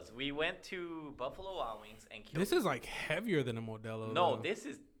Modelo's. We went to Buffalo Wild Wings and killed. This is like heavier than a Modelo. No, though. this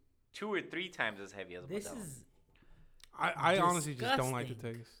is 2 or 3 times as heavy as a This Modelo. is I honestly just don't like the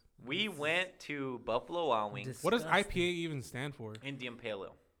disgusting. taste. We went to Buffalo Wild Wings. What does disgusting. IPA even stand for? Indian Pale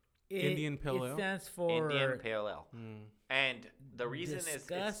Ale. Indian Pale Ale? It stands for Indian Pale Ale. Mm. And the reason it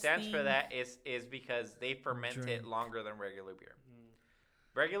stands for that is because they ferment it drink. longer than regular beer.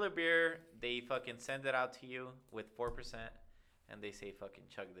 Regular beer, they fucking send it out to you with 4%, and they say fucking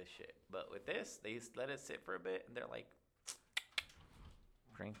chug this shit. But with this, they let it sit for a bit, and they're like,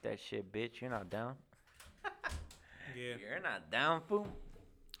 drink that shit, bitch. You're not down. Yeah. You're not down, fool.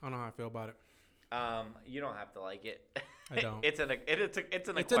 I don't know how I feel about it. You don't have to like it. I don't. It's an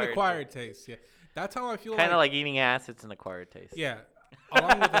It's an acquired taste. Yeah, that's how I feel. Kind of like eating ass. It's an acquired taste. Yeah.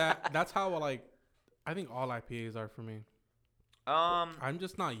 Along with that, that's how I think all IPAs are for me. I'm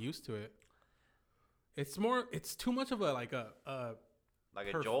just not used to it. It's too much of a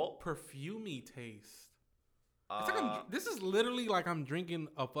Jolt perfumey taste. It's like this is literally like I'm drinking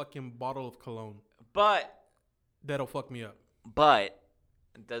a fucking bottle of cologne. But That'll fuck me up. But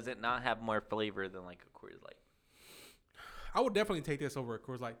does it not have more flavor than like a Coors Light? I would definitely take this over a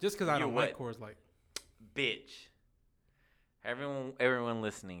Coors Light just because I don't like Coors Light. Bitch. Everyone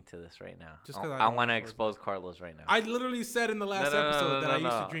listening to this right now. Just 'cause I I don't want to like Coors expose Carlos right now. I literally said in the last episode that I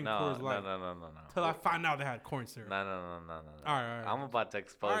used to drink Coors Light. No. Till I found out they had corn syrup. No. All right. I'm about to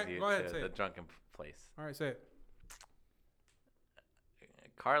expose Alright, you go ahead, to say the it. drunken place. All right, say it.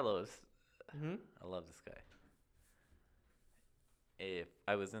 Carlos, Mm-hmm. I love this guy. If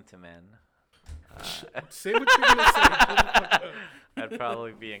I was into men, Say what you're gonna say. I'd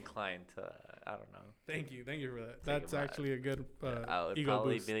probably be inclined to, I don't know. Thank you for that. Take That's him out. actually a good I would ego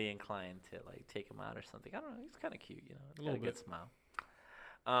probably boost. be inclined to like take him out or something. I don't know. He's kind of cute, you know. He's got a little good bit.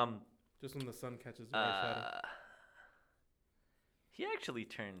 smile. Just when the sun catches the right shadow. He actually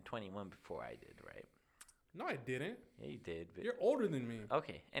turned 21 before I did, right? No, I didn't. Yeah, you did. But You're older than me.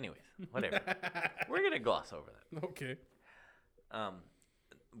 okay. Anyways, whatever. We're gonna gloss over that. Okay.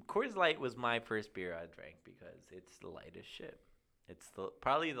 Coors Light was my first beer I drank because it's the lightest shit. It's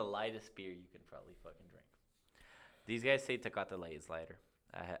probably the lightest beer you can probably fucking drink. These guys say Tecate Light is lighter.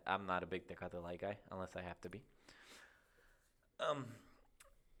 I'm not a big Tecate Light guy unless I have to be.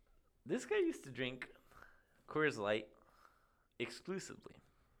 This guy used to drink Coors Light exclusively.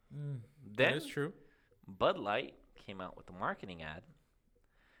 That is true. Bud Light came out with a marketing ad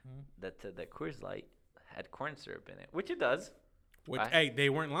that said that Coors Light had corn syrup in it, which it does. Which, hey, they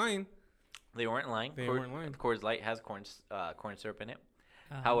weren't lying. They weren't lying. They weren't lying. Coors Light has corn syrup in it.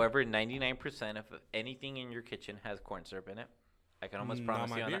 However, 99% of anything in your kitchen has corn syrup in it. I can almost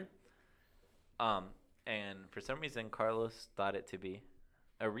promise you on that. And for some reason, Carlos thought it to be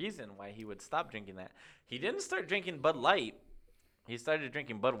a reason why he would stop drinking that. He didn't start drinking Bud Light. He started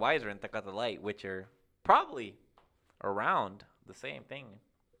drinking Budweiser and Tecate Light, which are probably around the same thing.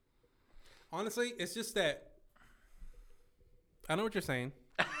 Honestly, it's just that I know what you're saying.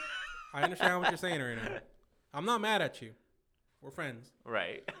 I understand what you're saying right now. I'm not mad at you. We're friends.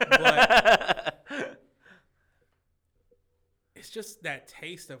 Right. But it's just that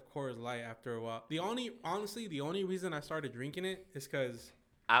taste of Coors Light after a while. The only reason I started drinking it is because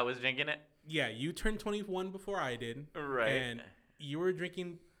I was drinking it. yeah, you turned 21 before I did. Right. And you were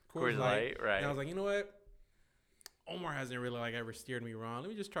drinking Coors Light. Right. And I was like, you know what? Omar hasn't really like ever steered me wrong. Let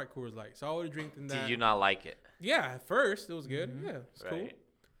me just try Coors Light. So I would have drinking that. Did you not like it? Yeah, at first it was good. Mm-hmm. Yeah, it's cool.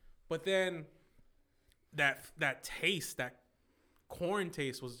 But then that taste, that corn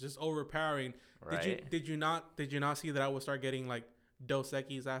taste was just overpowering. Right. Did you not see that I would start getting like Dos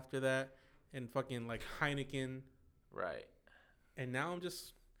Equis after that and fucking like Heineken? Right. And now I'm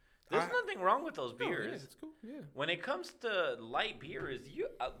just there's nothing wrong with those beers. Yeah, it's cool. Yeah. When it comes to light beers,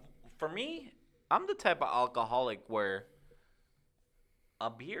 for me, I'm the type of alcoholic where a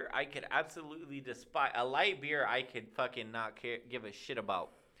beer I could absolutely despise. A light beer I could fucking not give a shit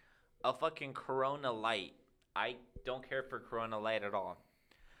about. A fucking Corona Light. I don't care for Corona Light at all.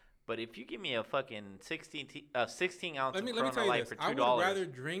 But if you give me a fucking 16 ounce of Corona Light for $2, I would rather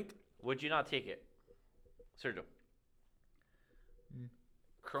drink. Would you not take it, Sergio?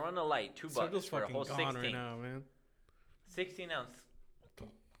 Corona Light, $2 for a whole 16. Right now, man. 16 ounce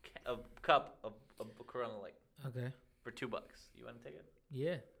cup of Corona Light. Okay. For $2. You want to take it?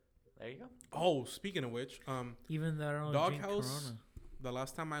 Yeah. There you go. Oh, speaking of which, even though I don't drink Doghouse. Corona. The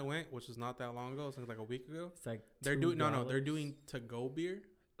last time I went, which was not that long ago, it was like a week ago. It's like they're doing they're doing to-go beer.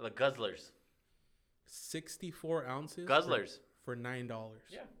 The Guzzlers. 64 ounces. Guzzlers for $9.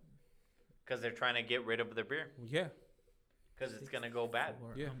 Yeah. Because they're trying to get rid of their beer. Yeah. Because it's gonna go bad.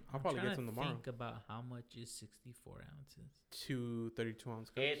 Yeah, I'll probably get some tomorrow. Think about how much is 64 ounces. 2 32-ounce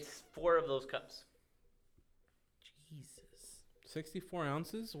cups. It's 4 of those cups. Jesus. 64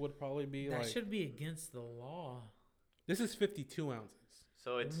 ounces would probably be that should be against the law. This is 52 ounces.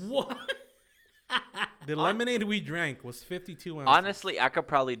 So it's what? The lemonade we drank was 52 ounces. Honestly, I could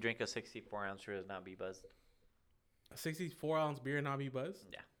probably drink a 64 ounce and not be buzzed. A 64 ounce beer and not be buzzed?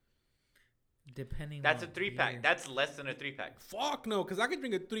 Yeah. Depending. That's a 3-pack. That's less than a 3-pack. Fuck no, because I could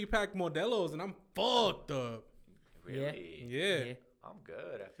drink a 3-pack Modelo's and I'm fucked up. Really? Yeah. I'm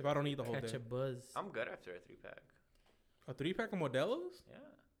good. If I don't eat the whole Catch day. a buzz. I'm good after a 3-pack. A 3-pack of Modelo's? Yeah.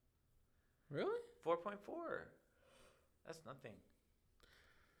 Really? 4.4. That's nothing.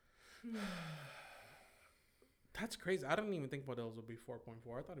 That's crazy. I didn't even think Modelo's would be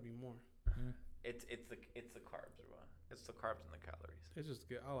 4.4. I thought it'd be more. It's the carbs, bro. It's the carbs and the calories. It's just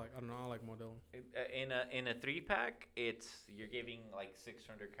good. I like Modelo. In a 3-pack, you're giving like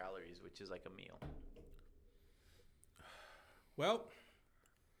 600 calories, which is like a meal. Well,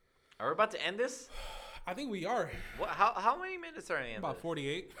 are we about to end this? I think we are. What? How many minutes are in? About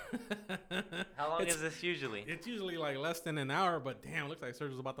 48. How long is this usually? It's usually like less than an hour, but damn, looks like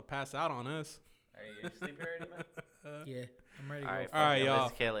Sergio's about to pass out on us. Are you sleepy already, man? Yeah, I'm ready. All right, all right, y'all.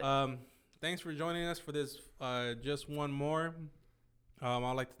 Let's kill it. Thanks for joining us for this. Just one more.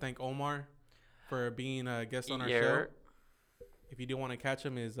 I'd like to thank Omar for being a guest on our show. If you do want to catch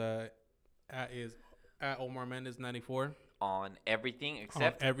him, is at Omar Mendez 94 on everything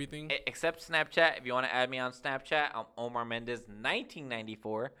except Snapchat. If you want to add me on Snapchat, I'm Omar Mendez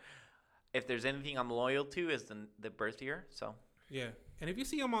 1994. If there's anything I'm loyal to, is the birth year. So yeah, and if you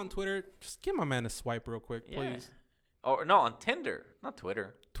see him on Twitter, just give my man a swipe real quick, please. Or no, on Tinder, not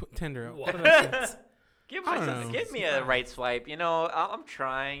Twitter. Tinder. Give me a right swipe. You know, I'm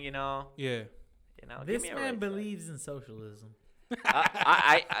trying. You know. Yeah. You know. This man believes in socialism.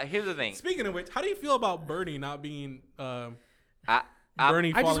 I here's the thing. Speaking of which, how do you feel about Bernie not being Bernie I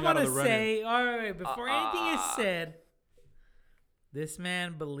just falling out of the running? Say, all right, before anything is said, this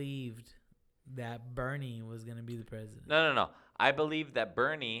man believed that Bernie was going to be the president. No. I believe that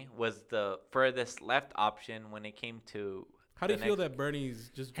Bernie was the furthest left option when it came to. How do you feel that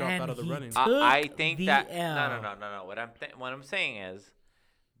Bernie's just dropped out of the running? I think that no. What I'm saying is,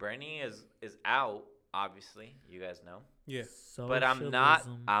 Bernie is out. Obviously, you guys know. Yeah. But I'm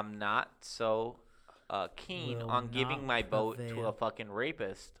not so keen on giving my vote to a fucking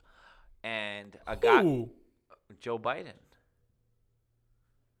rapist and a guy, Joe Biden.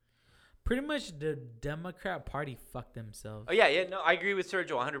 Pretty much the Democrat Party fucked themselves. Oh, yeah, no, I agree with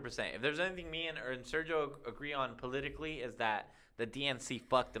Sergio 100%. If there's anything me and Sergio agree on politically is that the DNC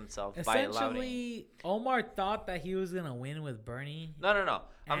fucked themselves by allowing. Essentially, Omar thought that he was gonna win with Bernie. No.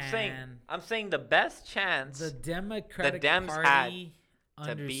 I'm saying the best chance the Democratic Party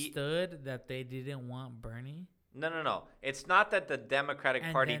understood that they didn't want Bernie. No. It's not that the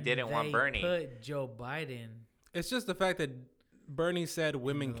Democratic Party didn't want Bernie. They put Joe Biden. It's just the fact that Bernie said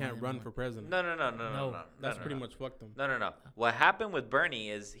women can't run for president. No. That's pretty much fucked them. No. What happened with Bernie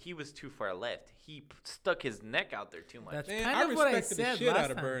is he was too far left. He stuck his neck out there too much. That's kind of what I said the shit last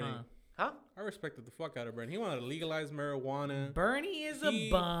out of Bernie. time, Huh? I respected the fuck out of Bernie. He wanted to legalize marijuana. Bernie is a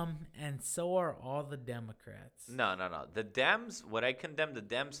bum, and so are all the Democrats. No. The Dems, what I condemn the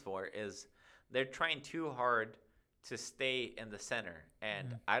Dems for is they're trying too hard to stay in the center.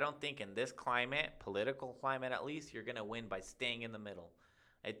 And I don't think in this climate, political climate at least, you're going to win by staying in the middle.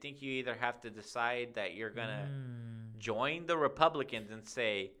 I think you either have to decide that you're going to join the Republicans and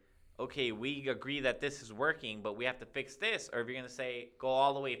say, okay, we agree that this is working, but we have to fix this. Or if you're going to say, go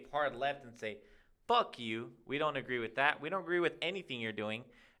all the way hard left and say, fuck you, we don't agree with that. We don't agree with anything you're doing,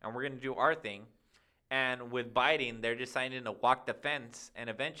 and we're going to do our thing. And with Biden, they're deciding to walk the fence, and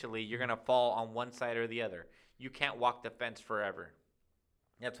eventually you're going to fall on one side or the other. You can't walk the fence forever.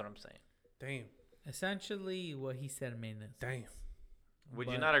 That's what I'm saying. Damn. Essentially, what he said made sense. Damn.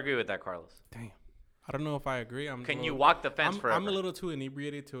 Would you not agree with that, Carlos? Damn. I don't know if I agree. Can you walk the fence forever? I'm a little too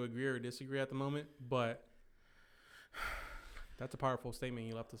inebriated to agree or disagree at the moment, but that's a powerful statement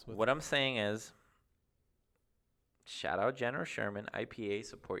you left us with. What I'm saying is, shout out General Sherman, IPA,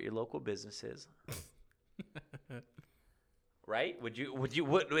 support your local businesses. Right?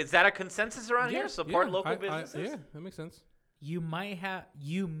 Is that a consensus around here? Support local businesses? Yeah, that makes sense. You may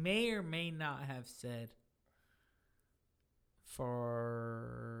or may not have said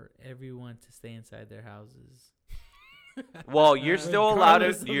for everyone to stay inside their houses. Well, you're still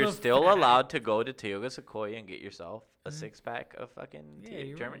allowed to go to Tioga Sequoia and get yourself a 6-pack of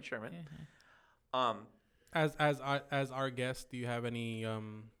fucking German Sherman. Yeah. As our guest, do you have any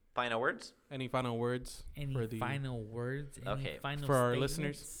final words? Any final words? Final words? Okay. Final for our statements?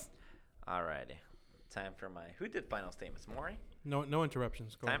 listeners. Alrighty. Time for who did final statements? Maury? No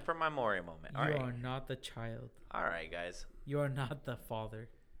interruptions. Go Time for my Maury moment. You are not the child. All right, guys. You are not the father.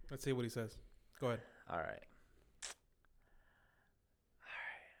 Let's see what he says. Go ahead. All right.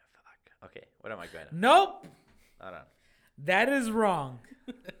 Fuck. Okay. What am I going to? Nope. Hold on. That is wrong.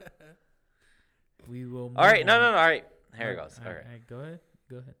 We will move All right. No. on. All right. Here it goes. All right. Go ahead.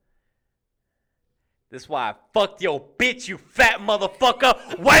 This is why I fucked your bitch, you fat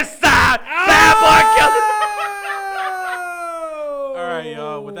motherfucker. West Side. Bad boy killer. All right,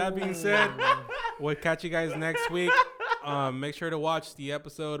 y'all. With that being said, we'll catch you guys next week. Make sure to watch the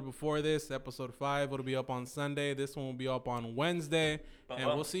episode before this. Episode 5 will be up on Sunday. This one will be up on Wednesday. And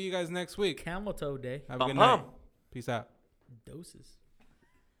we'll see you guys next week. Camel toe day. Have a good night. Peace out. Doses.